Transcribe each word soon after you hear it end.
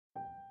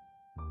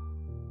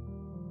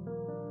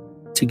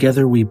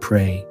Together we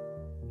pray,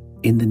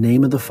 in the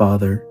name of the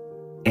Father,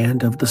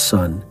 and of the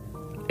Son,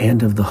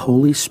 and of the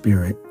Holy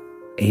Spirit.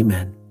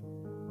 Amen.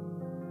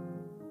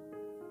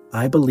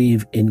 I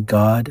believe in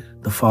God,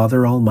 the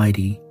Father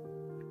Almighty,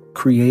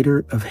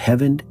 creator of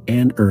heaven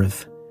and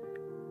earth,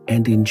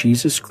 and in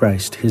Jesus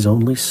Christ, his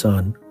only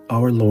Son,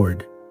 our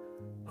Lord,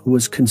 who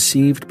was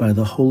conceived by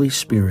the Holy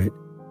Spirit,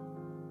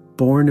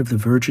 born of the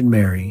Virgin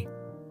Mary,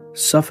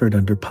 suffered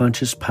under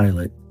Pontius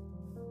Pilate,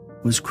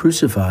 was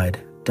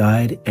crucified,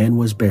 died, and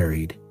was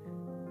buried.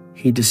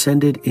 He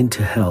descended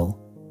into hell.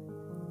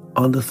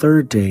 On the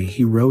third day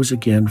he rose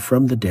again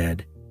from the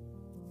dead.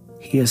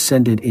 He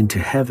ascended into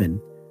heaven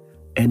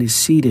and is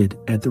seated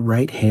at the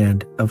right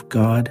hand of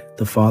God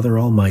the Father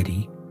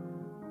Almighty.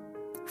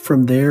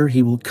 From there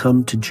he will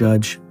come to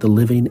judge the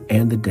living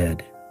and the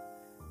dead.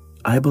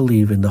 I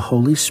believe in the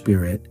Holy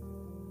Spirit,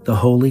 the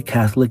Holy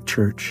Catholic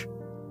Church,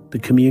 the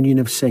communion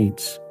of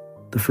saints,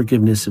 the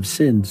forgiveness of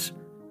sins,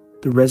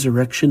 the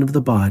resurrection of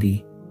the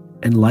body,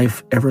 and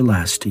life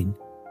everlasting.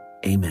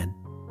 Amen.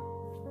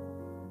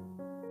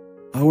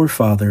 Our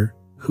Father,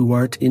 who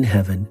art in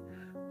heaven,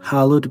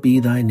 hallowed be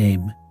thy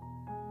name.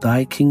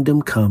 Thy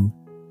kingdom come,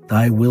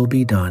 thy will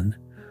be done,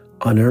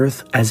 on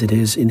earth as it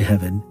is in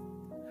heaven.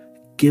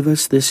 Give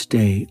us this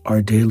day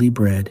our daily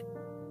bread,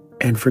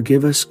 and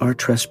forgive us our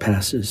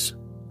trespasses,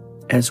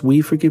 as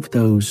we forgive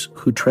those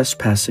who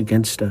trespass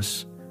against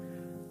us.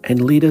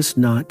 And lead us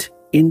not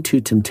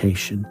into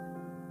temptation,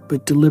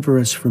 but deliver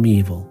us from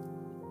evil.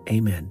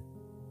 Amen.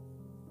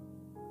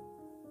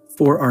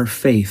 For our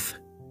faith.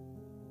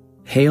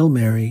 Hail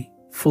Mary,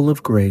 full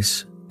of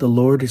grace, the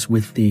Lord is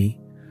with thee.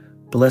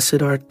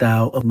 Blessed art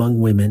thou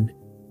among women,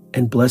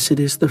 and blessed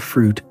is the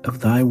fruit of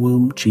thy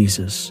womb,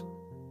 Jesus.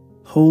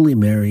 Holy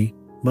Mary,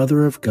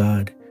 Mother of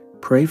God,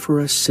 pray for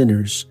us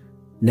sinners,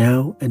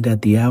 now and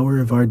at the hour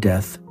of our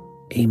death.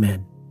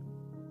 Amen.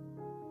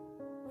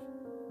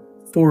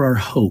 For our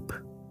hope.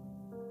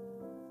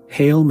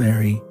 Hail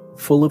Mary,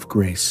 full of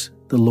grace,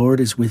 the Lord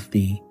is with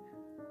thee.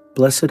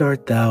 Blessed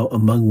art thou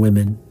among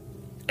women,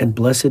 and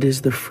blessed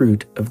is the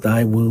fruit of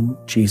thy womb,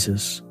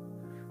 Jesus.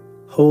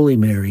 Holy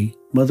Mary,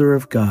 Mother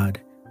of God,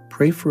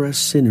 pray for us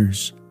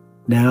sinners,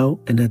 now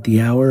and at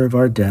the hour of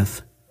our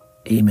death.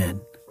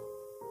 Amen.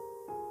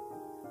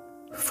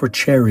 For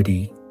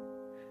charity.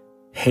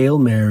 Hail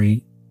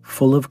Mary,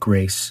 full of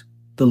grace,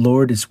 the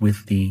Lord is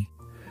with thee.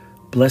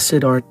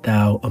 Blessed art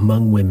thou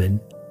among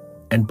women,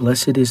 and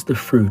blessed is the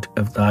fruit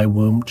of thy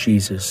womb,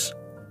 Jesus.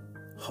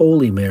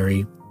 Holy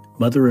Mary,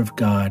 Mother of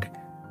God,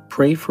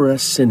 pray for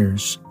us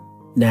sinners,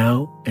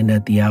 now and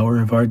at the hour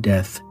of our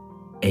death.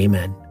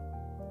 Amen.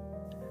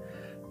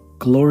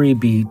 Glory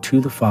be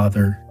to the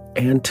Father,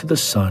 and to the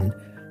Son,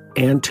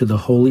 and to the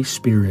Holy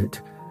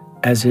Spirit,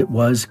 as it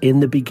was in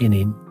the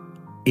beginning,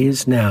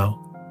 is now,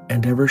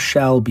 and ever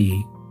shall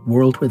be,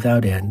 world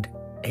without end.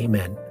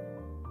 Amen.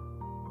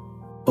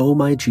 O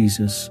my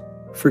Jesus,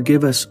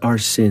 forgive us our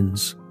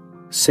sins,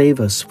 save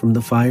us from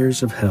the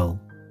fires of hell,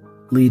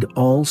 lead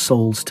all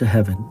souls to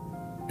heaven,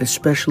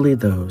 especially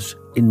those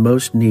in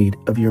most need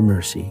of your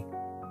mercy.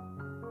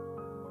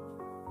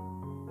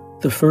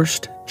 The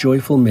first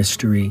joyful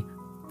mystery,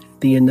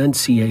 the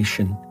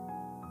Annunciation.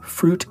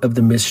 Fruit of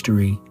the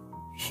mystery,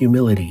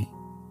 humility.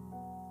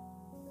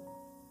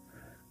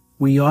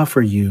 We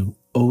offer you,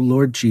 O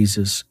Lord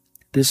Jesus,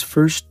 this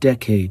first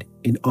decade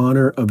in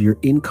honor of your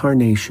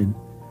incarnation,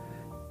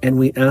 and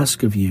we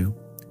ask of you,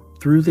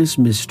 through this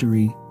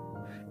mystery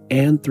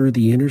and through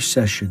the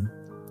intercession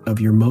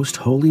of your most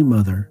holy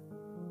Mother,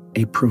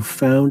 a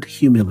profound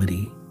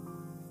humility.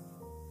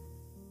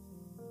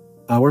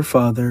 Our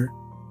Father,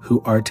 who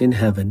art in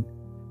heaven,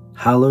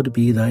 hallowed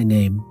be thy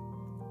name.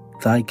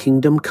 Thy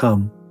kingdom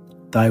come,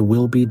 thy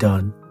will be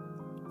done,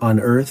 on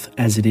earth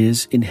as it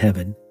is in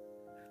heaven.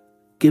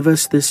 Give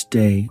us this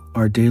day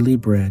our daily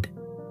bread,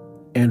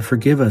 and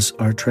forgive us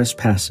our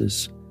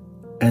trespasses,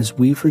 as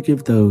we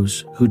forgive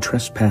those who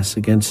trespass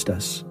against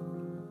us.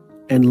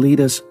 And lead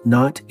us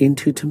not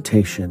into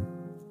temptation,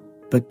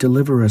 but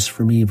deliver us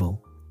from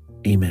evil.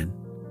 Amen.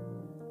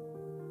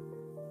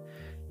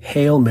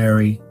 Hail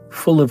Mary,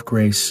 full of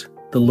grace,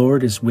 the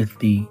Lord is with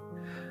thee.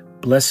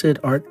 Blessed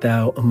art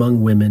thou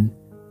among women,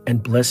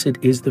 and blessed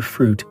is the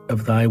fruit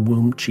of thy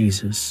womb,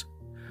 Jesus.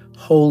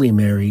 Holy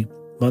Mary,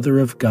 Mother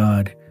of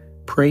God,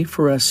 pray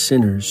for us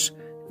sinners,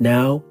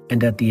 now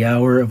and at the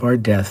hour of our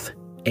death.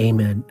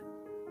 Amen.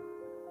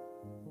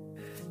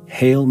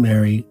 Hail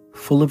Mary,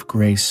 full of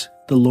grace,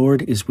 the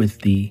Lord is with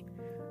thee.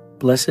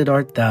 Blessed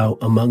art thou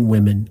among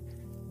women,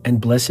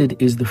 and blessed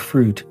is the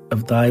fruit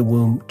of thy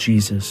womb,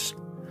 Jesus.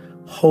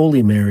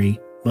 Holy Mary,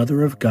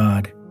 Mother of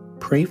God,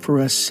 pray for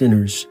us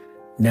sinners,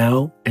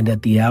 now and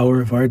at the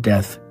hour of our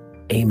death.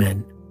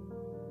 Amen.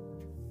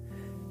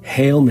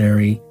 Hail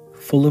Mary,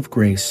 full of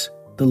grace,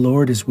 the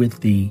Lord is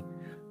with thee.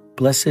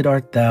 Blessed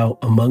art thou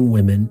among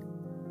women,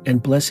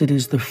 and blessed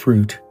is the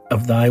fruit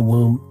of thy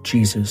womb,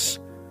 Jesus.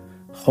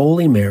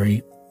 Holy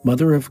Mary,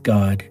 Mother of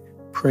God,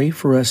 pray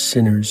for us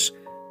sinners,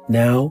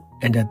 now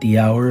and at the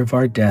hour of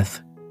our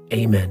death.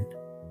 Amen.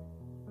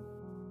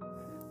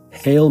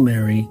 Hail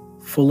Mary,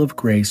 full of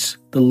grace,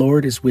 the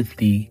Lord is with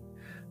thee.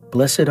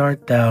 Blessed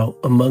art thou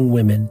among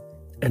women,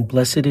 and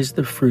blessed is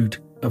the fruit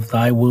of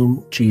thy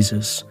womb,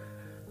 Jesus.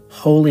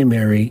 Holy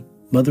Mary,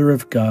 Mother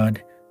of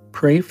God,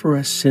 pray for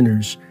us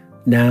sinners,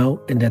 now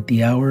and at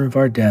the hour of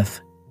our death.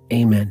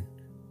 Amen.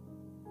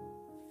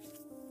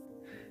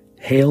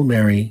 Hail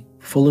Mary,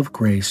 full of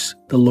grace,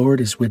 the Lord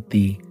is with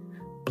thee.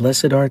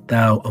 Blessed art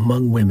thou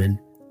among women,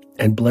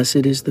 and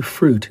blessed is the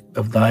fruit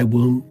of thy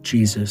womb,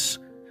 Jesus.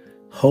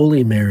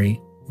 Holy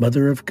Mary,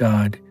 Mother of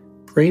God,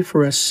 pray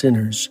for us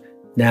sinners,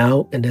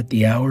 now and at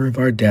the hour of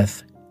our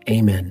death.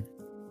 Amen.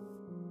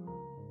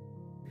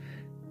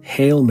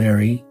 Hail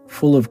Mary,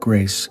 full of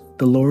grace,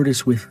 the Lord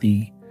is with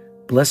thee.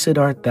 Blessed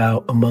art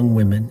thou among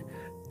women,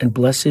 and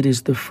blessed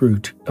is the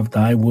fruit of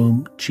thy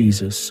womb,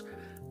 Jesus.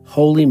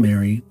 Holy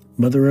Mary,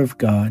 Mother of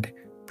God,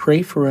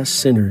 pray for us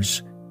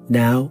sinners,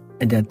 now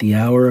and at the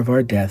hour of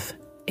our death.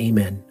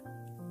 Amen.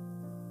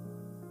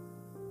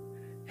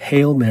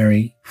 Hail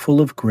Mary,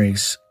 full of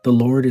grace, the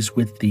Lord is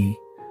with thee.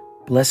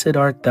 Blessed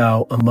art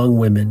thou among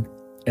women,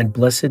 and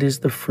blessed is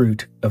the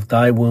fruit of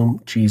thy womb,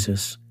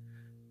 Jesus.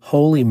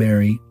 Holy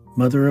Mary,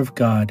 Mother of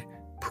God,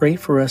 pray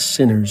for us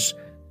sinners,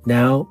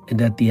 now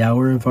and at the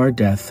hour of our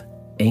death.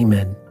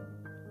 Amen.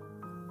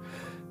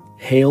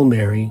 Hail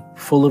Mary,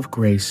 full of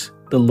grace,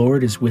 the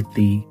Lord is with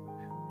thee.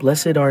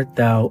 Blessed art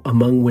thou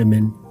among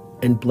women,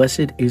 and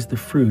blessed is the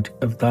fruit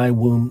of thy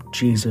womb,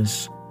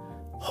 Jesus.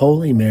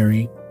 Holy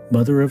Mary,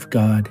 Mother of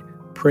God,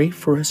 pray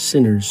for us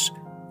sinners,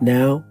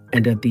 now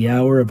and at the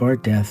hour of our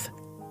death.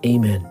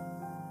 Amen.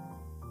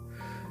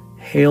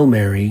 Hail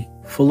Mary,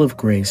 full of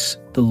grace,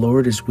 the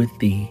Lord is with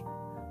thee.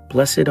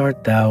 Blessed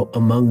art thou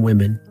among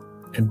women,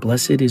 and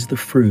blessed is the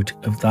fruit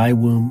of thy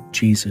womb,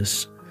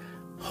 Jesus.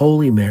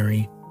 Holy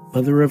Mary,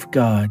 Mother of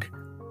God,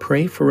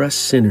 pray for us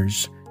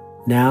sinners,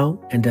 now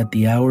and at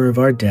the hour of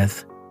our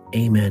death.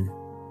 Amen.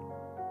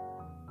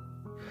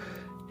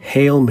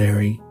 Hail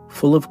Mary,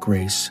 full of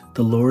grace,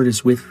 the Lord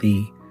is with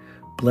thee.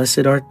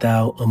 Blessed art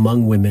thou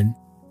among women,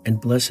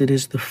 and blessed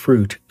is the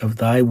fruit of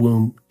thy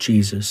womb,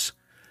 Jesus.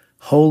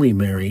 Holy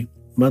Mary,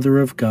 Mother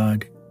of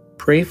God,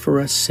 pray for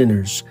us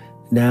sinners,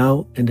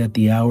 now and at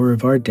the hour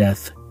of our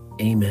death.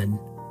 Amen.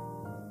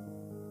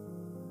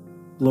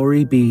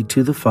 Glory be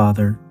to the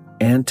Father,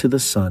 and to the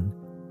Son,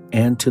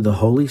 and to the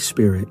Holy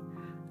Spirit,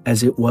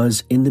 as it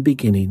was in the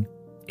beginning,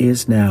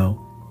 is now,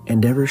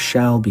 and ever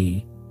shall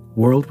be,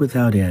 world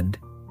without end.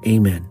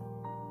 Amen.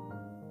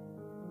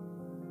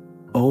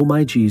 O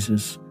my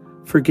Jesus,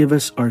 forgive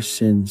us our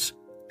sins,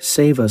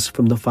 save us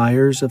from the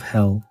fires of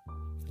hell,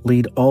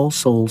 lead all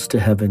souls to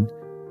heaven,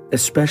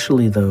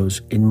 especially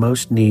those in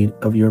most need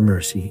of your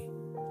mercy.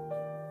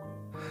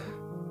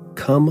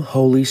 Come,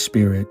 Holy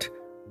Spirit,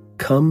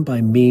 come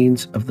by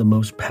means of the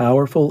most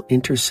powerful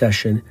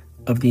intercession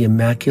of the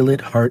Immaculate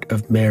Heart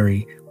of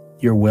Mary,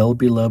 your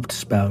well-beloved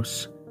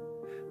spouse.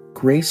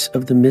 Grace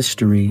of the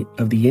mystery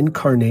of the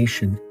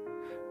Incarnation,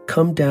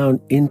 come down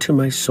into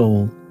my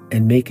soul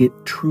and make it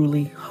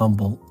truly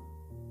humble.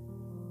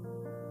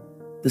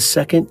 The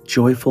second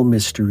joyful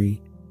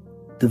mystery,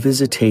 the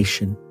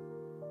Visitation.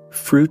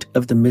 Fruit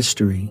of the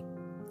mystery,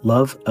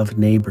 love of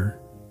neighbor.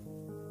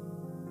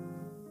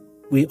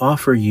 We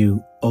offer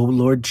you, O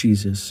Lord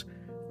Jesus,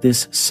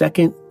 this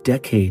second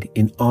decade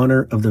in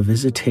honor of the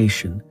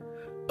visitation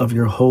of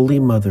your Holy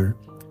Mother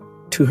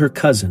to her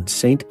cousin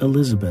Saint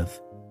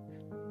Elizabeth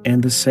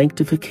and the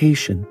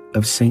sanctification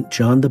of Saint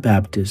John the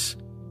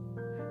Baptist,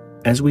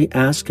 as we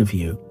ask of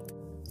you,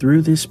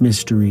 through this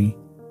mystery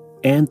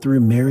and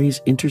through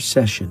Mary's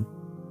intercession,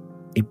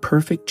 a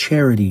perfect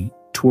charity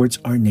towards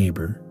our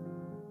neighbor.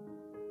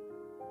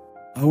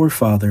 Our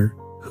Father,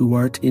 who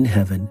art in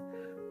heaven,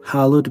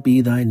 hallowed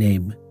be thy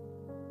name.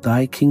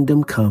 Thy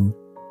kingdom come,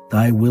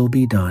 thy will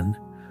be done,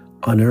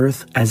 on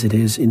earth as it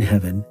is in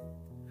heaven.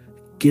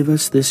 Give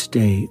us this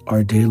day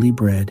our daily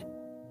bread,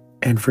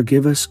 and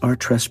forgive us our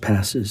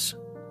trespasses,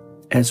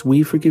 as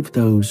we forgive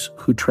those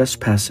who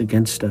trespass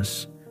against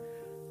us.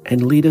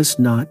 And lead us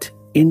not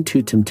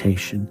into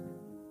temptation,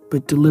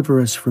 but deliver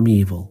us from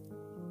evil.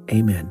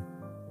 Amen.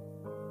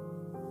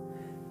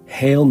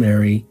 Hail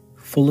Mary,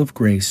 full of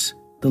grace,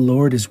 the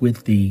Lord is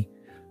with thee.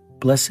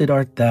 Blessed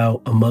art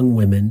thou among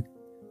women,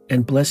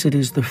 and blessed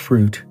is the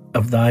fruit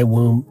of thy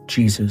womb,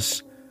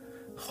 Jesus.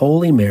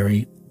 Holy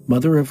Mary,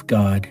 Mother of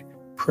God,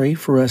 pray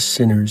for us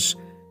sinners,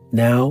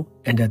 now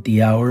and at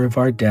the hour of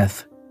our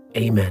death.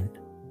 Amen.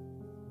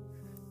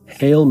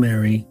 Hail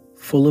Mary,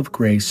 full of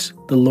grace,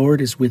 the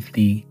Lord is with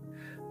thee.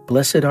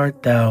 Blessed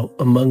art thou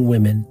among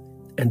women,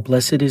 and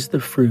blessed is the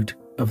fruit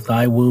of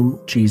thy womb,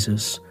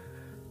 Jesus.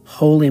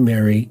 Holy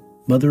Mary,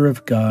 Mother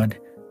of God,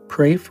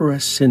 pray for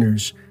us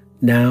sinners,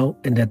 now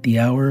and at the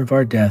hour of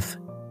our death.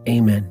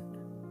 Amen.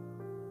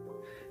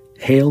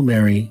 Hail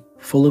Mary,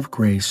 full of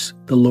grace,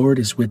 the Lord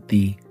is with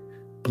thee.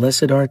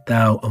 Blessed art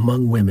thou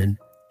among women,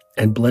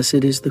 and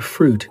blessed is the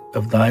fruit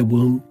of thy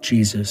womb,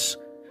 Jesus.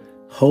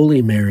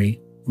 Holy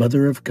Mary,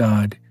 Mother of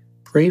God,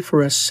 pray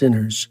for us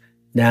sinners,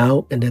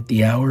 now and at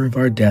the hour of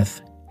our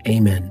death.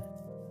 Amen.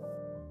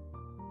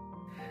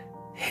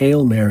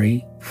 Hail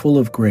Mary, full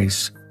of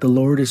grace, the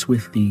Lord is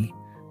with thee.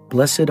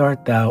 Blessed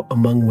art thou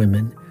among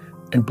women,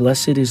 and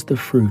blessed is the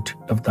fruit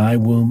of thy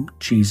womb,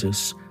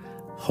 Jesus.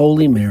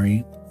 Holy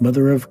Mary,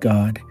 Mother of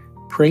God,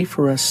 pray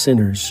for us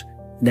sinners,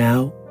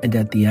 now and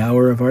at the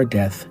hour of our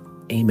death.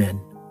 Amen.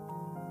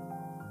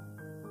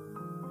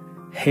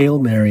 Hail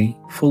Mary,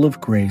 full of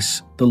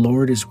grace, the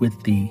Lord is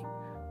with thee.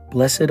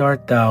 Blessed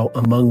art thou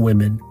among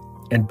women,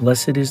 and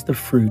blessed is the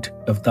fruit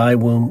of thy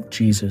womb,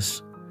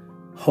 Jesus.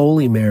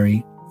 Holy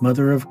Mary,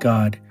 Mother of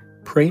God,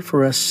 pray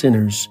for us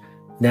sinners,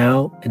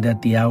 now and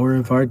at the hour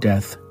of our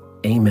death.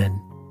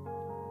 Amen.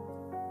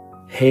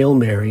 Hail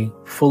Mary,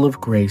 full of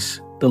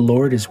grace, the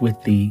Lord is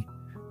with thee.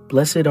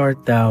 Blessed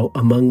art thou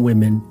among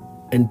women,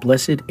 and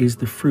blessed is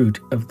the fruit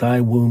of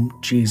thy womb,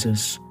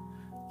 Jesus.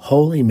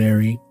 Holy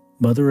Mary,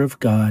 Mother of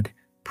God,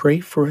 pray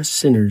for us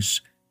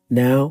sinners,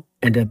 now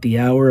and at the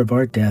hour of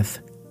our death.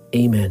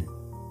 Amen.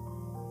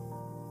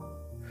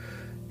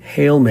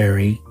 Hail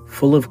Mary,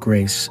 full of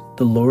grace,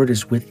 the Lord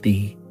is with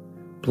thee.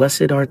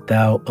 Blessed art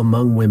thou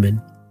among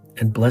women,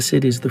 and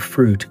blessed is the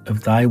fruit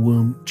of thy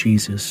womb,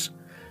 Jesus.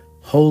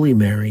 Holy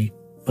Mary,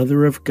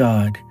 Mother of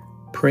God,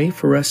 pray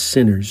for us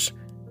sinners,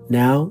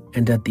 now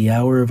and at the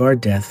hour of our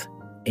death.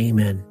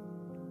 Amen.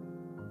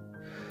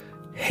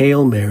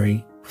 Hail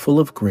Mary, full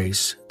of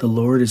grace, the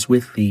Lord is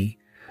with thee.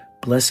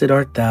 Blessed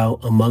art thou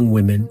among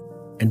women,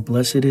 and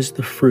blessed is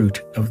the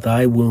fruit of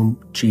thy womb,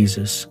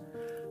 Jesus.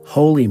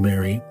 Holy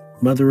Mary,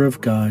 Mother of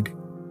God,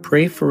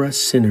 pray for us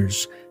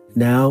sinners,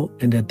 now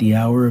and at the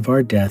hour of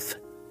our death.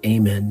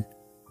 Amen.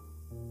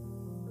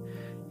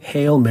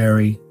 Hail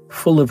Mary,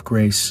 full of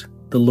grace,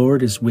 the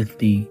Lord is with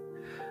thee.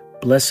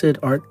 Blessed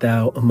art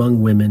thou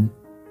among women,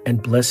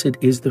 and blessed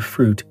is the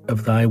fruit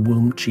of thy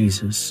womb,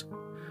 Jesus.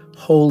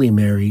 Holy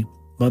Mary,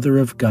 Mother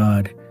of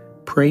God,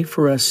 pray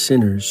for us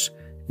sinners,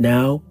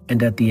 now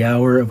and at the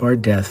hour of our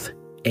death.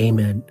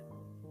 Amen.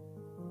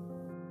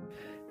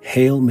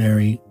 Hail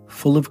Mary,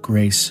 full of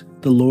grace,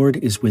 the Lord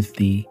is with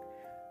thee.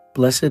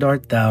 Blessed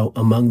art thou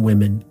among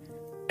women,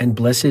 and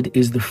blessed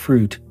is the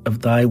fruit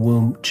of thy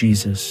womb,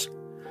 Jesus.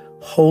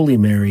 Holy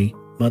Mary,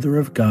 Mother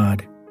of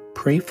God,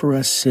 pray for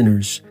us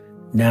sinners,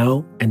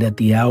 now and at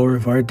the hour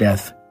of our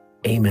death.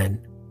 Amen.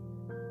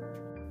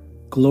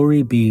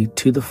 Glory be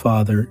to the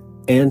Father,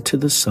 and to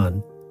the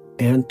Son,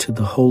 and to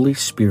the Holy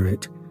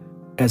Spirit,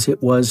 as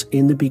it was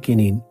in the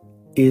beginning,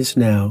 is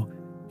now,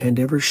 and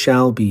ever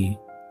shall be,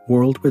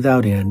 world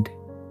without end.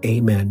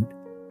 Amen.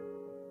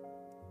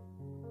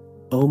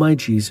 O my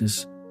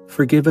Jesus,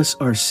 forgive us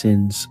our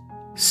sins,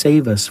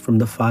 save us from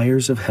the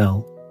fires of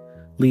hell,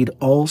 lead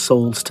all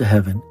souls to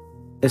heaven,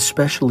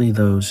 especially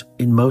those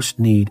in most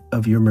need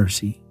of your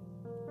mercy.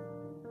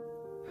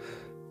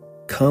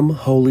 Come,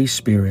 Holy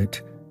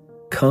Spirit,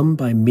 come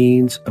by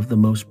means of the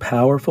most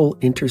powerful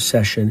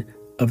intercession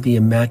of the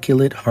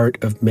Immaculate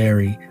Heart of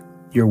Mary,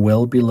 your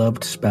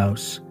well-beloved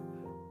spouse.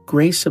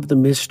 Grace of the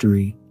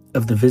mystery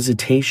of the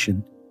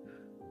Visitation,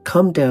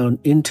 come down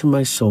into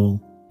my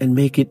soul and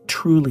make it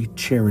truly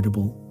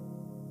charitable.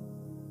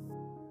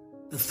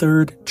 The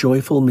third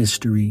joyful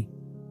mystery,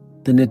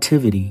 the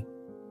Nativity,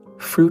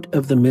 fruit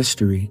of the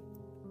mystery,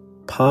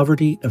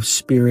 poverty of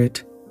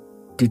spirit,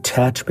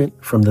 detachment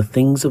from the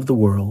things of the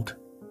world.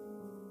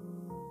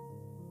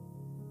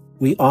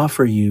 We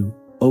offer you,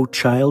 O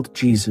child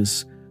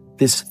Jesus,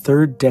 this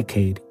third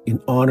decade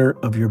in honor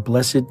of your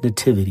blessed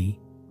Nativity,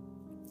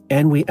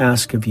 and we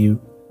ask of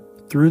you,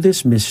 through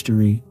this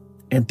mystery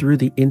and through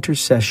the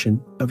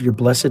intercession of your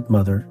Blessed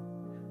Mother,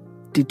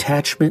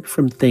 detachment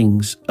from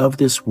things of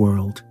this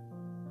world,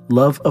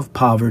 love of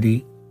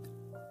poverty,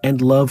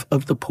 and love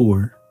of the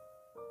poor.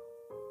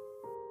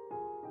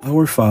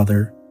 Our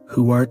Father,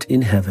 who art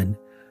in heaven,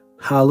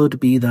 hallowed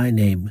be thy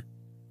name.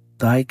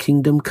 Thy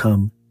kingdom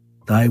come,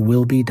 thy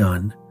will be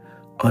done,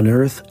 on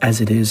earth as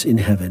it is in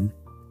heaven.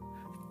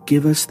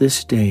 Give us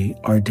this day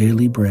our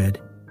daily bread,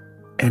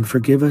 and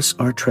forgive us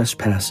our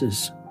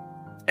trespasses,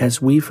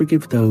 as we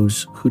forgive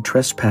those who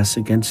trespass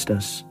against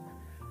us.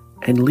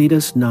 And lead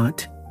us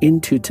not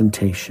into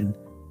temptation,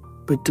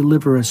 but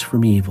deliver us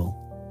from evil.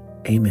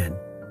 Amen.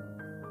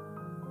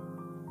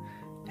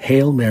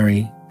 Hail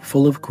Mary,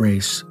 full of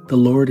grace, the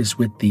Lord is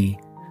with thee.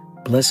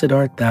 Blessed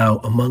art thou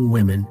among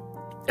women,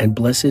 and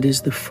blessed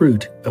is the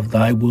fruit of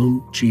thy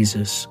womb,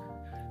 Jesus.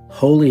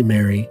 Holy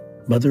Mary,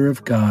 Mother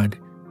of God,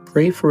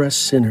 pray for us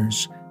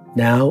sinners,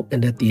 now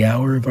and at the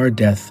hour of our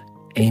death.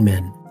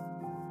 Amen.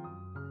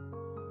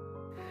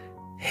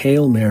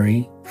 Hail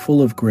Mary,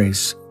 full of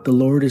grace, the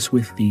Lord is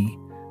with thee.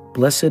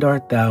 Blessed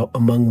art thou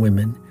among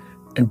women,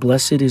 and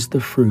blessed is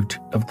the fruit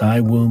of thy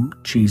womb,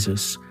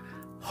 Jesus.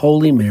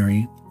 Holy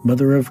Mary,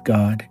 Mother of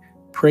God,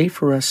 pray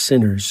for us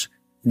sinners,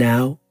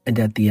 now and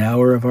at the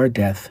hour of our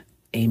death.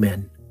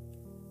 Amen.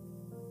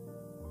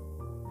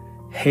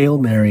 Hail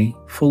Mary,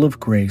 full of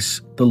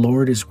grace, the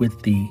Lord is with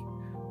thee.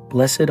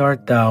 Blessed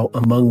art thou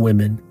among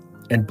women,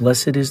 and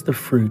blessed is the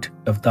fruit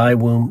of thy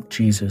womb,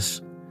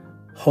 Jesus.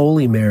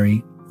 Holy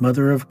Mary,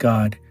 Mother of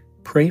God,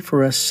 pray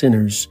for us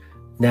sinners,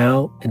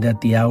 now and at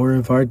the hour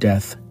of our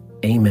death.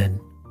 Amen.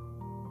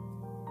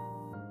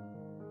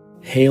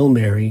 Hail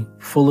Mary,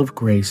 full of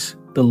grace,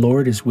 the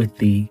Lord is with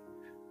thee.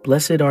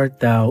 Blessed art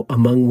thou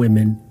among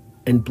women,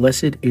 and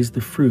blessed is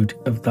the fruit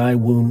of thy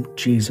womb,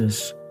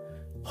 Jesus.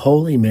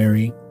 Holy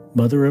Mary,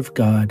 Mother of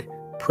God,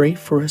 pray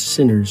for us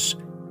sinners,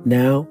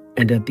 now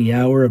and at the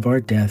hour of our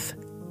death.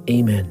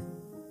 Amen.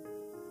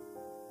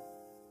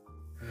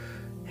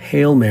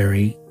 Hail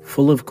Mary,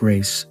 full of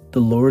grace, the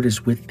Lord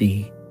is with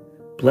thee.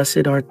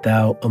 Blessed art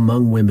thou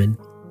among women,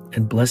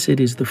 and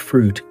blessed is the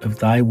fruit of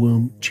thy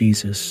womb,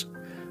 Jesus.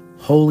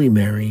 Holy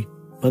Mary,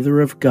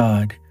 Mother of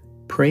God,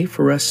 pray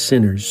for us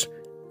sinners,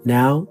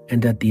 now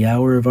and at the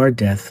hour of our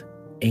death.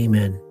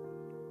 Amen.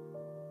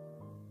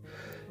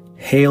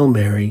 Hail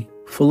Mary,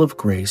 full of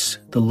grace,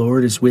 the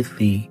Lord is with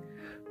thee.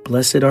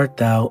 Blessed art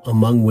thou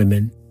among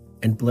women,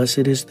 and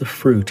blessed is the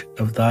fruit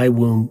of thy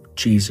womb,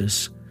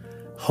 Jesus.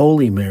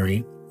 Holy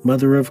Mary,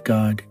 Mother of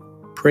God,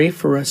 pray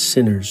for us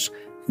sinners,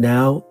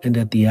 now and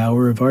at the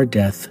hour of our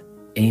death.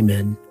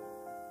 Amen.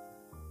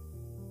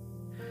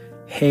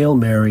 Hail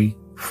Mary,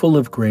 full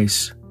of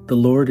grace, the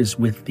Lord is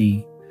with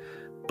thee.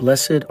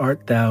 Blessed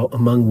art thou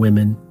among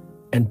women,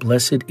 and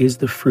blessed is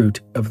the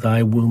fruit of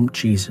thy womb,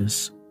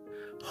 Jesus.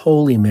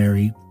 Holy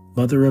Mary,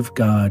 Mother of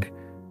God,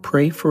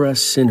 pray for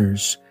us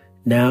sinners,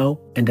 now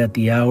and at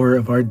the hour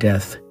of our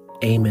death.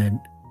 Amen.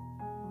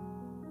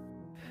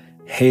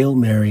 Hail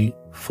Mary,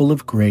 full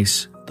of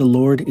grace, the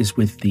Lord is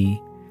with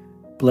thee.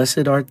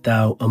 Blessed art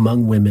thou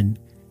among women,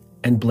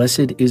 and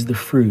blessed is the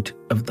fruit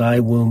of thy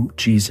womb,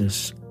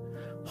 Jesus.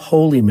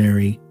 Holy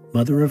Mary,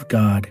 Mother of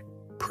God,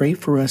 pray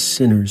for us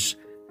sinners,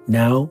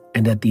 now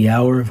and at the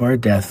hour of our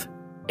death.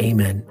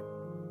 Amen.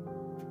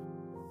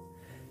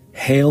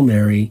 Hail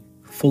Mary,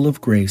 full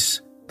of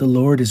grace, the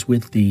Lord is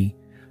with thee.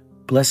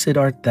 Blessed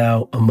art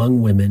thou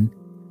among women,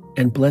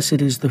 and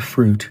blessed is the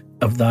fruit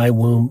of thy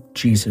womb,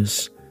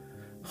 Jesus.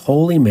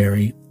 Holy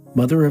Mary,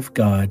 Mother of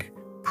God,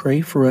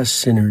 pray for us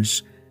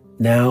sinners,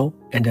 now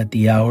and at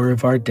the hour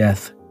of our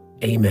death.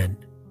 Amen.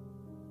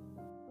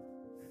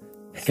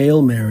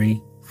 Hail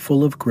Mary,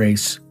 full of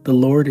grace, the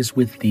Lord is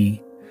with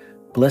thee.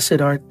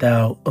 Blessed art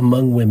thou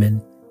among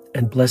women,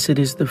 and blessed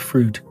is the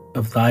fruit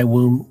of thy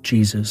womb,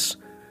 Jesus.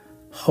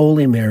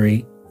 Holy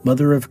Mary,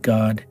 Mother of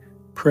God,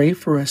 pray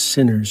for us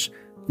sinners,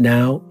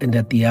 now and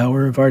at the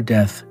hour of our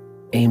death.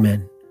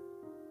 Amen.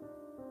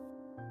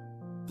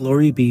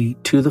 Glory be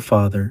to the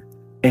Father,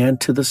 and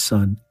to the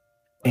Son,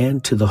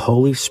 and to the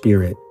Holy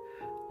Spirit,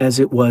 as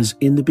it was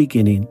in the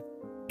beginning,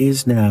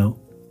 is now,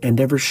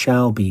 and ever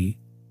shall be,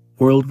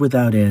 world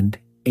without end.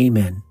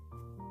 Amen.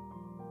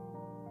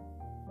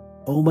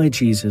 O my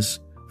Jesus,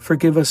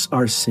 forgive us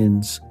our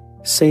sins,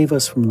 save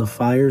us from the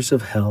fires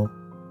of hell,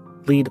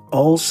 lead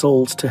all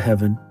souls to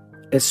heaven,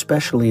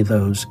 especially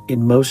those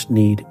in most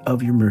need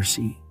of your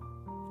mercy.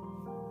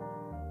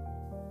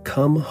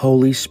 Come,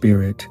 Holy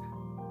Spirit,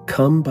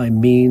 come by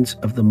means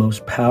of the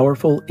most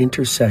powerful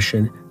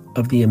intercession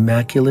of the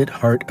Immaculate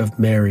Heart of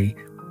Mary,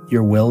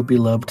 your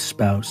well-beloved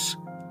spouse.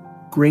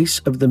 Grace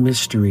of the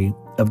mystery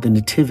of the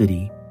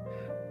Nativity,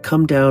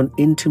 come down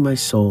into my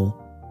soul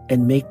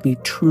and make me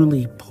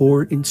truly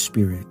poor in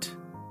spirit.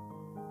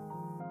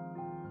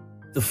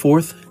 The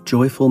fourth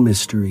joyful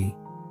mystery,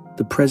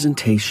 the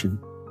Presentation.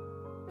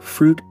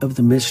 Fruit of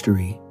the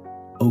mystery,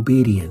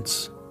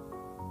 obedience.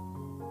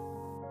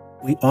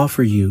 We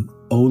offer you,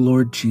 O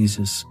Lord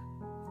Jesus,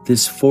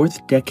 this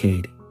fourth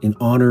decade in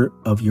honor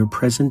of your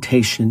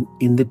presentation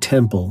in the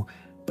temple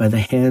by the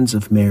hands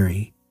of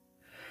Mary.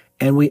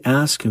 And we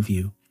ask of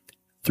you,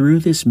 through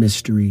this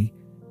mystery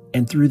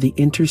and through the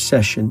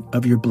intercession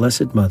of your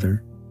Blessed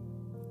Mother,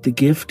 the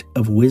gift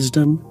of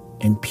wisdom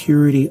and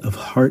purity of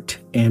heart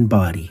and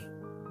body.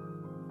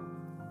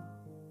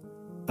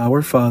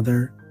 Our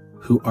Father,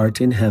 who art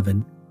in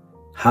heaven,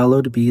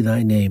 hallowed be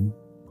thy name.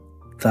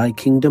 Thy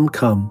kingdom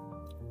come,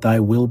 thy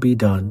will be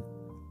done,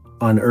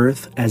 on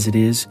earth as it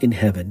is in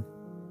heaven.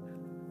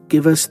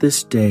 Give us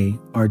this day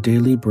our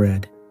daily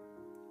bread,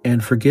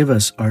 and forgive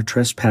us our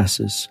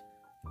trespasses,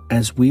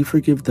 as we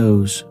forgive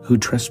those who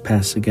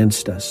trespass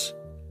against us.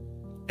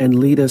 And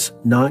lead us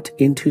not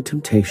into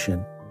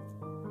temptation,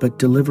 but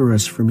deliver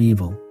us from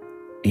evil.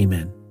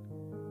 Amen.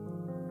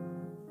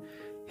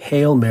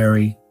 Hail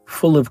Mary,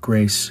 full of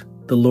grace,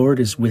 the Lord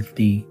is with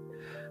thee.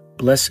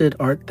 Blessed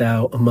art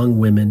thou among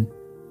women,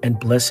 and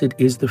blessed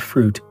is the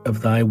fruit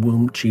of thy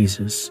womb,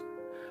 Jesus.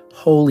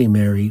 Holy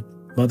Mary,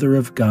 Mother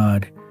of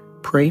God,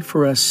 pray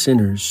for us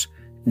sinners,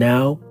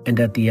 now and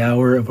at the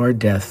hour of our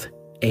death.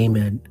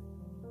 Amen.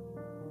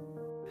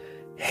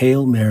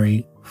 Hail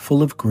Mary,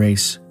 full of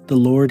grace, the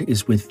Lord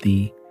is with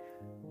thee.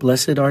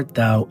 Blessed art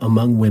thou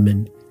among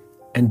women,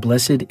 and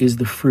blessed is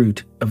the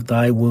fruit of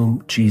thy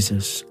womb,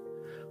 Jesus.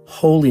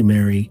 Holy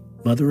Mary,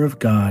 Mother of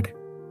God,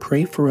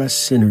 pray for us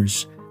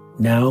sinners,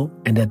 now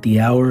and at the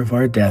hour of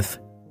our death.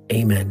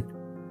 Amen.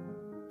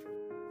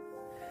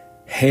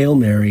 Hail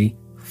Mary,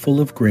 full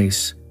of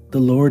grace, the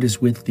Lord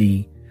is with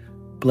thee.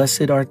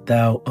 Blessed art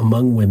thou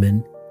among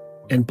women,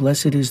 and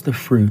blessed is the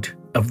fruit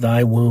of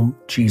thy womb,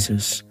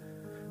 Jesus.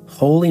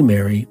 Holy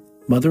Mary,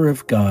 Mother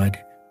of God,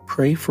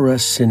 pray for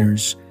us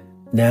sinners,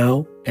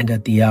 now and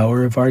at the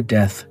hour of our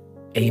death.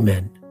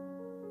 Amen.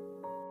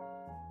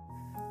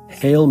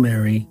 Hail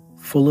Mary,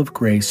 full of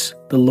grace,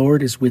 the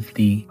Lord is with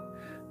thee.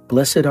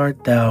 Blessed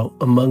art thou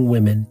among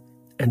women,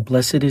 and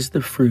blessed is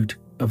the fruit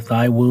of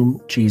thy womb,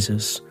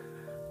 Jesus.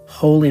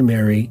 Holy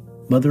Mary,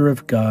 Mother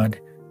of God,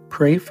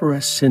 pray for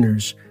us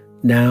sinners,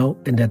 now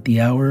and at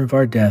the hour of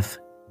our death.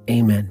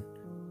 Amen.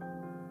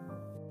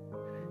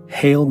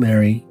 Hail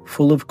Mary,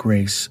 full of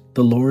grace,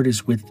 the Lord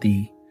is with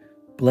thee.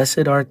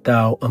 Blessed art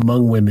thou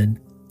among women,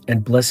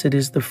 and blessed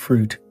is the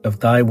fruit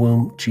of thy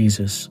womb,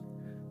 Jesus.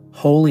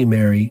 Holy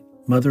Mary,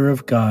 Mother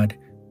of God,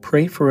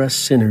 pray for us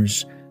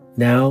sinners,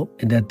 now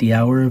and at the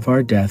hour of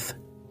our death.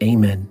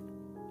 Amen.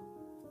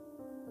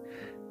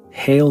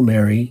 Hail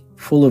Mary,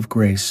 full of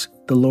grace,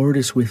 the Lord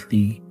is with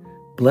thee.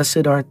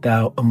 Blessed art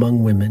thou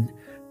among women,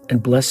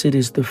 and blessed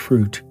is the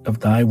fruit of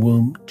thy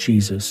womb,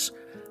 Jesus.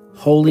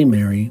 Holy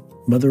Mary,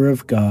 Mother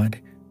of God,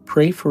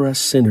 pray for us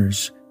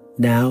sinners,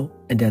 now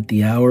and at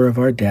the hour of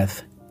our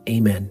death.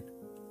 Amen.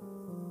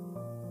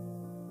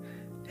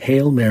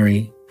 Hail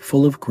Mary,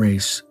 full of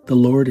grace, the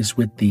Lord is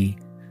with thee.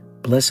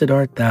 Blessed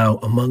art thou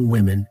among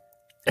women,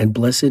 and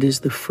blessed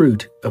is the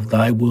fruit of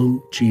thy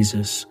womb,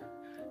 Jesus.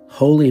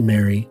 Holy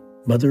Mary,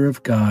 Mother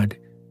of God,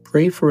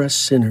 pray for us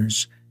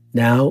sinners,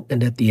 now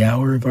and at the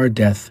hour of our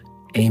death.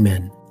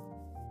 Amen.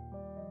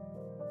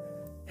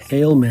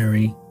 Hail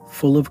Mary,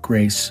 full of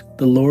grace,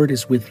 the Lord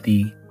is with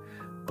thee.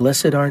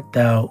 Blessed art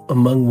thou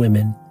among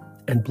women,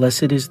 and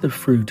blessed is the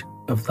fruit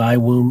of thy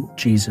womb,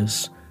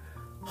 Jesus.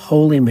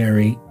 Holy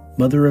Mary,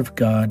 Mother of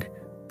God,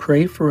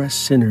 pray for us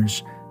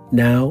sinners,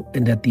 now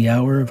and at the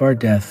hour of our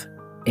death.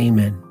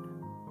 Amen.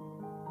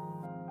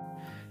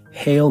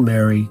 Hail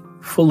Mary,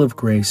 full of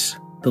grace,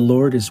 the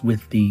Lord is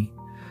with thee.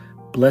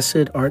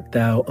 Blessed art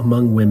thou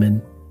among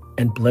women,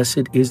 and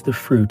blessed is the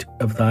fruit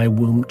of thy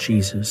womb,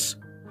 Jesus.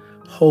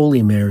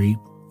 Holy Mary,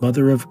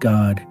 Mother of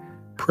God,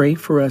 pray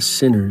for us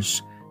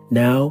sinners,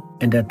 now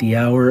and at the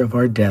hour of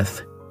our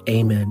death.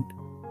 Amen.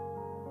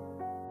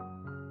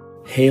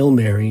 Hail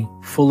Mary,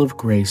 full of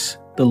grace,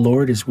 the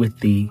Lord is with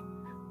thee.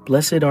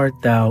 Blessed art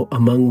thou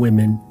among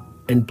women,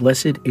 and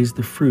blessed is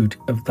the fruit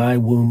of thy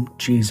womb,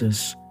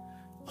 Jesus.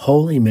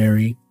 Holy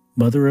Mary,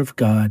 Mother of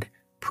God,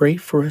 pray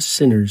for us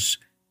sinners,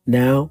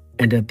 now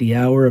and at the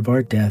hour of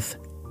our death.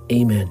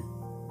 Amen.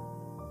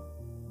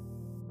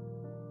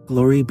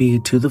 Glory be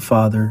to the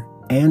Father,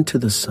 and to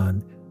the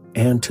Son,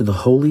 and to the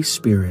Holy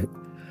Spirit,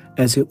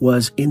 as it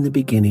was in the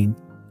beginning,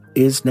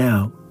 is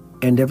now,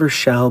 and ever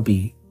shall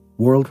be,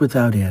 world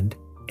without end.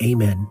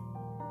 Amen.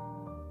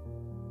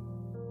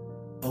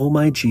 O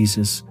my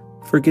Jesus,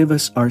 forgive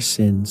us our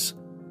sins,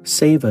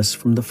 save us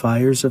from the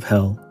fires of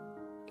hell,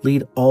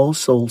 lead all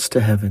souls to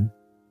heaven,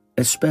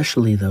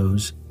 especially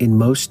those in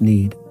most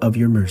need of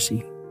your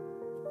mercy.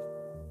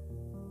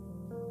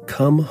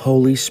 Come,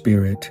 Holy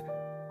Spirit,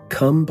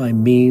 come by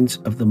means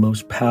of the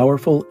most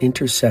powerful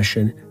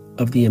intercession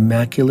of the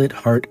Immaculate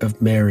Heart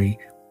of Mary,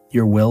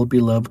 your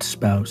well-beloved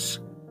spouse,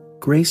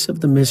 grace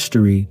of the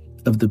mystery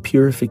of the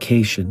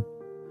purification,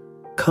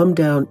 come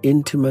down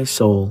into my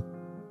soul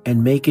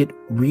and make it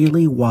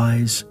really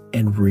wise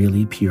and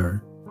really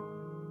pure.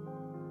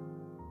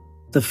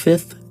 The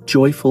fifth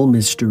joyful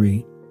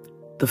mystery,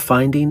 the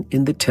finding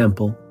in the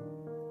temple,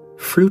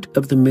 fruit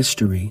of the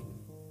mystery,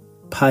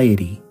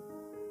 piety.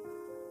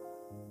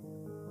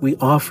 We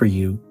offer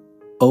you,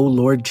 O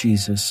Lord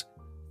Jesus,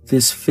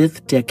 this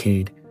fifth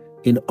decade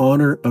in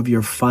honor of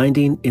your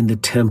finding in the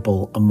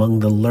temple among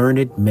the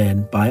learned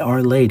men by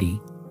Our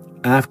Lady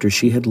after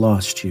she had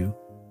lost you.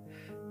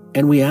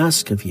 And we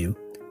ask of you,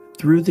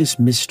 through this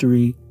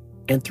mystery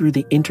and through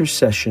the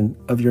intercession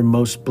of your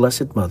most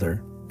blessed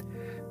Mother,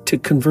 to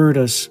convert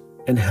us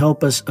and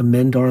help us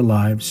amend our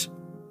lives,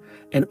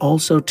 and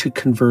also to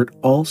convert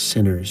all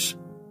sinners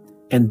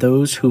and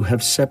those who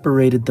have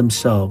separated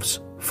themselves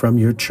from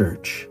your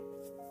church.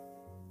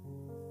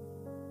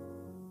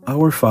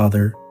 Our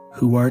Father,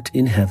 who art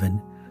in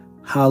heaven,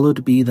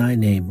 hallowed be thy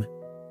name.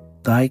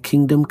 Thy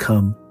kingdom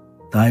come,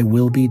 thy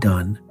will be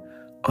done,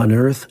 on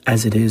earth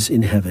as it is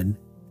in heaven.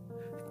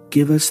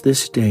 Give us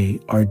this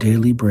day our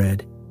daily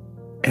bread,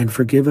 and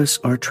forgive us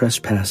our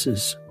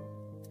trespasses,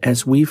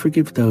 as we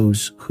forgive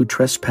those who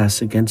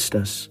trespass against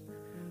us.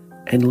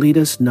 And lead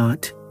us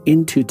not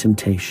into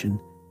temptation,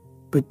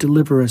 but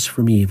deliver us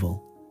from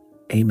evil.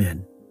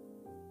 Amen.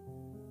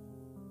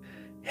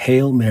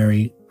 Hail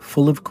Mary,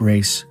 full of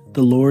grace,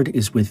 the Lord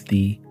is with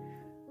thee.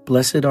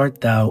 Blessed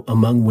art thou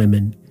among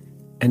women,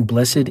 and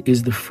blessed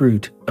is the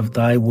fruit of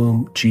thy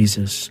womb,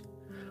 Jesus.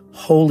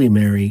 Holy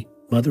Mary,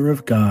 Mother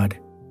of God,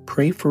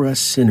 pray for us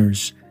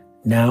sinners,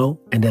 now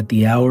and at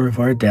the hour of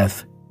our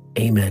death.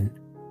 Amen.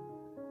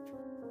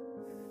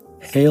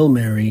 Hail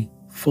Mary,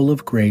 full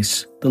of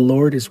grace, the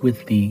Lord is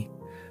with thee.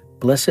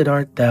 Blessed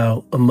art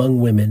thou among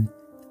women,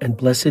 and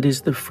blessed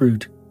is the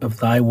fruit of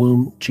thy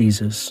womb,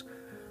 Jesus.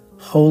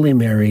 Holy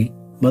Mary,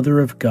 Mother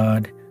of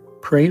God,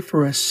 pray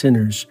for us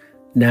sinners,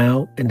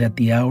 now and at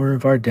the hour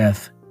of our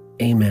death.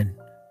 Amen.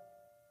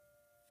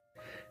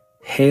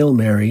 Hail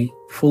Mary,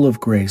 full of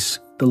grace,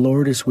 the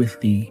Lord is with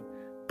thee.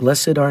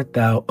 Blessed art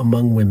thou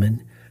among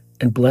women,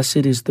 and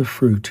blessed is the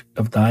fruit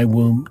of thy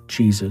womb,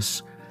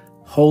 Jesus.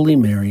 Holy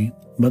Mary,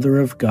 Mother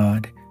of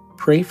God,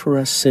 pray for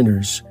us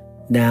sinners,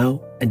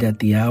 now and at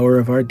the hour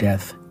of our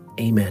death.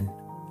 Amen.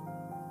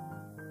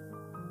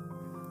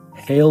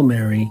 Hail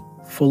Mary,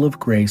 full of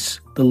grace,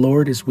 the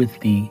Lord is with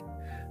thee.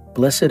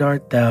 Blessed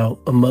art thou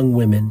among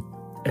women,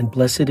 and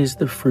blessed is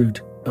the fruit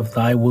of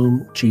thy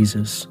womb,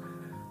 Jesus.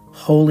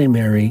 Holy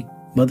Mary,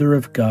 Mother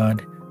of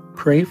God,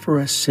 pray for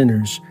us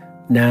sinners,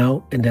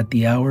 now and at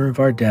the hour of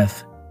our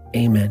death.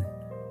 Amen.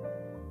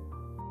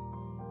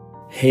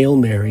 Hail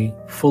Mary,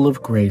 full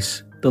of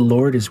grace, the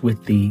Lord is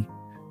with thee.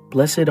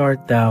 Blessed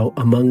art thou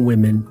among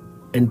women,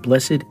 and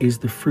blessed is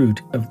the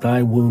fruit of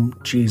thy womb,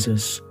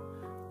 Jesus.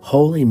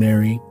 Holy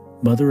Mary,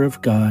 Mother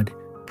of God,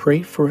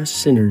 pray for us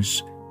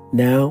sinners,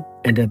 now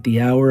and at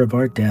the hour of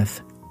our death.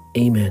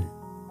 Amen.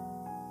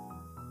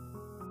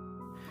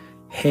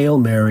 Hail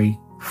Mary,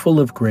 full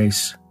of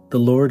grace, the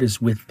Lord is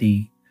with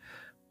thee.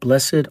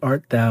 Blessed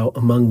art thou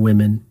among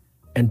women,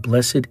 and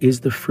blessed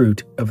is the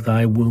fruit of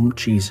thy womb,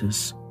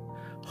 Jesus.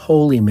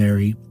 Holy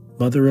Mary,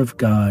 Mother of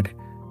God,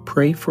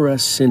 pray for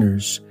us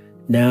sinners,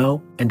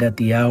 now and at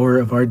the hour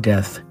of our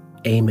death.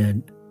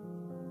 Amen.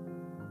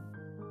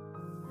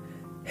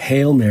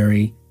 Hail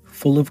Mary,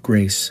 full of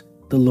grace,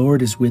 the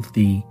Lord is with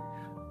thee.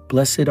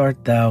 Blessed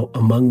art thou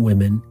among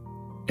women,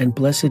 and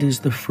blessed is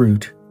the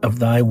fruit of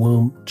thy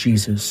womb,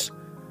 Jesus.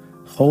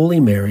 Holy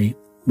Mary,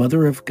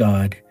 Mother of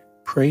God,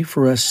 pray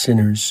for us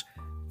sinners,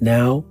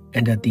 now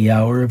and at the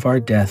hour of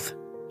our death.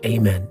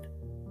 Amen.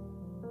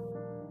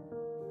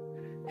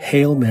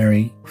 Hail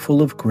Mary,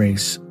 full of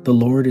grace, the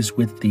Lord is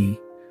with thee.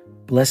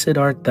 Blessed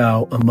art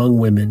thou among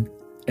women,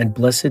 and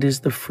blessed is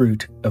the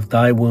fruit of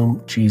thy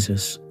womb,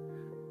 Jesus.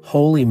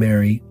 Holy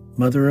Mary,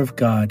 Mother of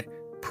God,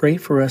 pray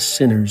for us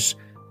sinners,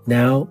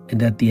 now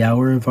and at the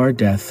hour of our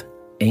death.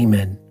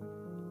 Amen.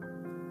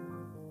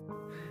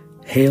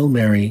 Hail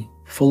Mary,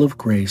 full of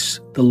grace,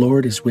 the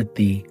Lord is with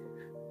thee.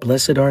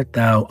 Blessed art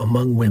thou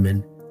among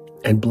women,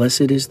 and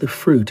blessed is the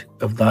fruit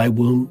of thy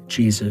womb,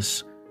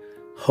 Jesus.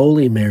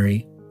 Holy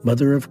Mary,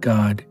 Mother of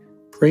God,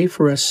 pray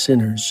for us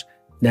sinners,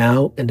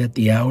 now and at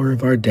the hour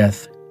of our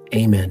death.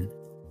 Amen.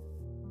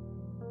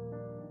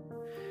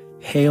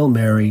 Hail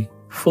Mary,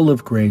 full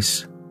of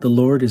grace, the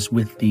Lord is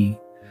with thee.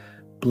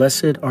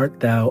 Blessed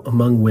art thou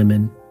among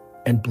women,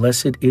 and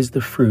blessed is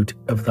the fruit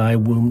of thy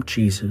womb,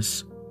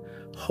 Jesus.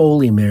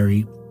 Holy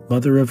Mary,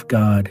 Mother of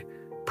God,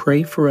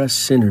 pray for us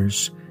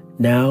sinners,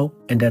 now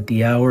and at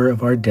the hour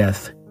of our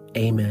death.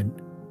 Amen.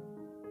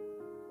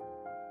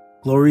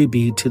 Glory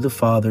be to the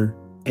Father,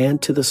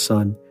 and to the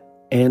Son,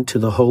 and to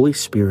the Holy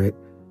Spirit,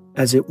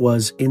 as it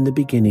was in the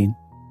beginning,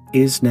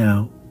 is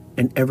now,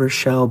 and ever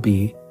shall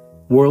be,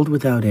 world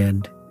without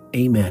end.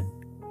 Amen.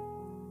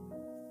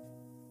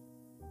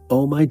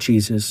 O my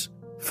Jesus,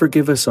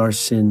 forgive us our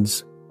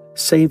sins,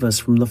 save us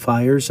from the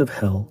fires of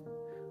hell,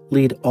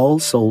 lead all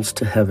souls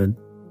to heaven,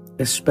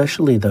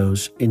 especially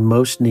those in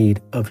most need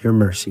of your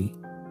mercy.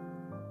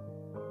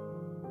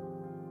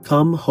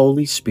 Come,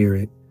 Holy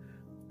Spirit,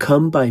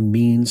 come by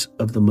means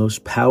of the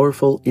most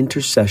powerful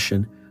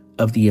intercession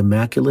of the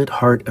Immaculate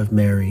Heart of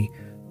Mary,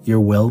 your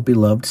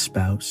well-beloved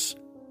spouse.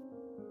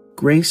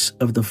 Grace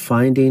of the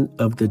finding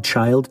of the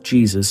child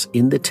Jesus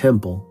in the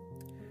temple,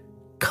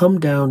 come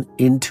down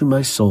into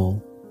my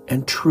soul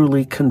and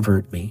truly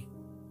convert me.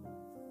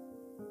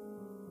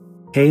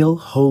 Hail,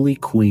 Holy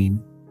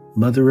Queen,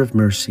 Mother of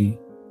Mercy,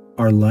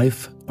 our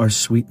life, our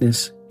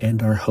sweetness,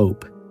 and our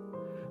hope.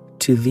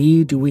 To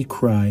thee do we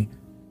cry,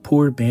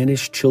 poor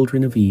banished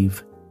children of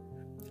Eve.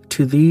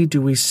 To thee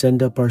do we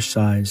send up our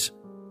sighs,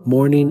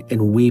 mourning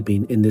and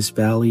weeping in this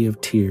valley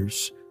of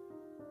tears.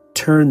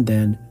 Turn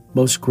then,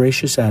 most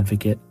gracious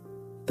Advocate,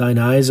 thine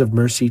eyes of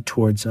mercy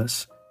towards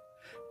us,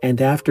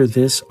 and after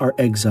this our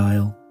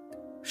exile,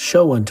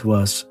 show unto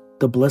us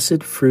the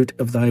blessed fruit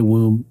of thy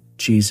womb,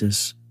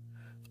 Jesus.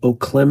 O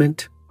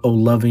clement, O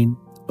loving,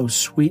 O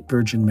sweet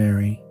Virgin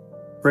Mary,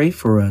 pray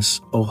for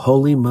us, O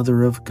Holy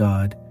Mother of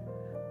God,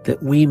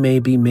 that we may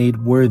be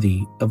made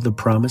worthy of the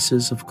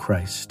promises of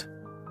Christ.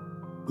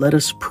 Let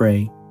us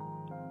pray.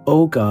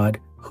 O God,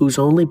 whose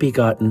only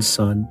begotten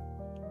Son,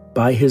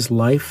 by his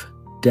life,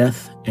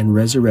 death, and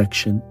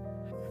resurrection,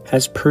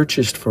 has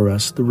purchased for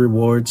us the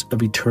rewards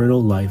of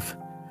eternal life,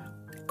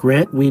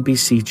 grant, we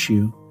beseech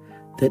you,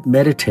 that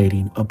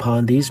meditating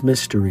upon these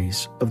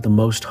mysteries of the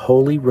most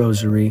holy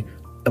Rosary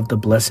of the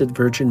Blessed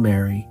Virgin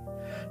Mary,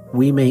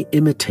 we may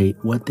imitate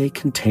what they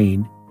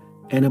contain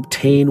and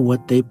obtain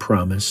what they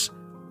promise,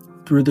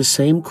 through the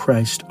same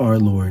Christ our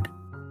Lord.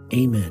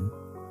 Amen.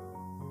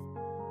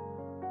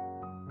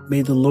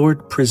 May the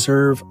Lord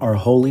preserve our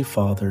Holy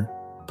Father,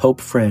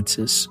 Pope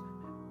Francis,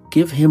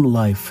 give him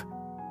life,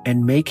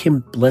 and make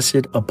him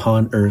blessed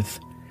upon earth,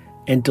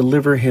 and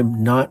deliver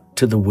him not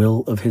to the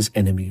will of his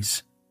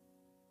enemies.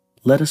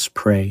 Let us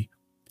pray.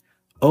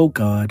 O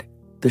God,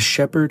 the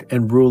shepherd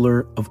and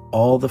ruler of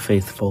all the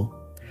faithful,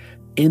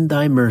 in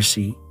thy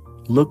mercy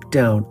look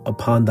down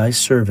upon thy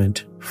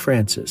servant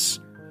Francis,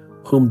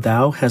 whom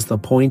thou hast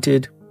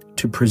appointed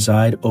to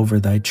preside over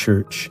thy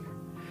church,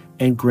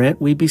 and grant,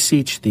 we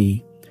beseech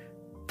thee,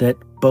 that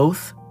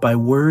both by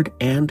word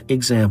and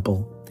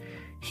example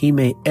he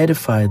may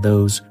edify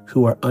those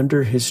who are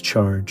under his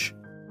charge,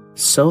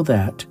 so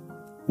that,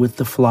 with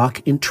the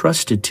flock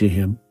entrusted to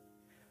him,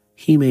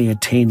 he may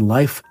attain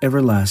life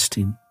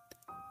everlasting.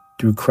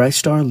 Through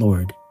Christ our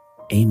Lord.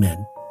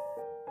 Amen.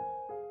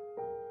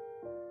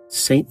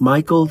 Saint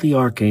Michael the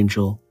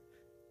Archangel,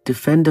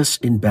 defend us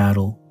in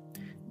battle.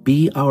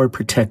 Be our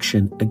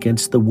protection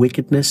against the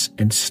wickedness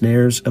and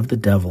snares of the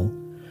devil.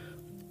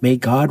 May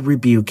God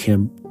rebuke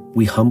him,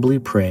 we humbly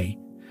pray.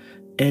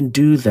 And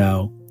do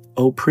thou,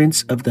 O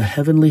Prince of the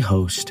heavenly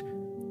host,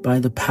 by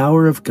the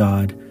power of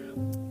God,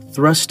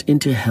 thrust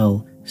into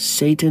hell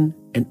Satan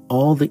and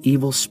all the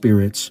evil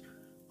spirits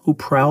who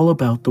prowl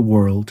about the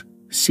world,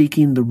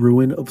 seeking the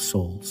ruin of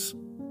souls.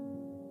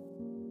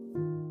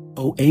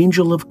 O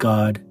angel of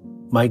God,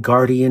 my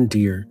guardian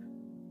dear,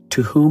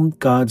 to whom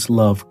God's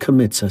love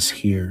commits us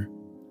here,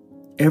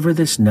 ever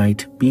this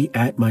night be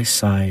at my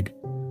side,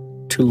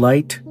 to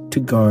light, to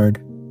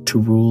guard, to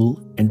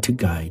rule, and to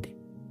guide.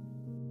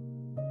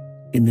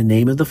 In the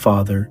name of the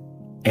Father,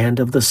 and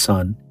of the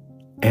Son,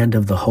 and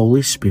of the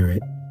Holy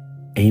Spirit.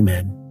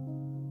 Amen.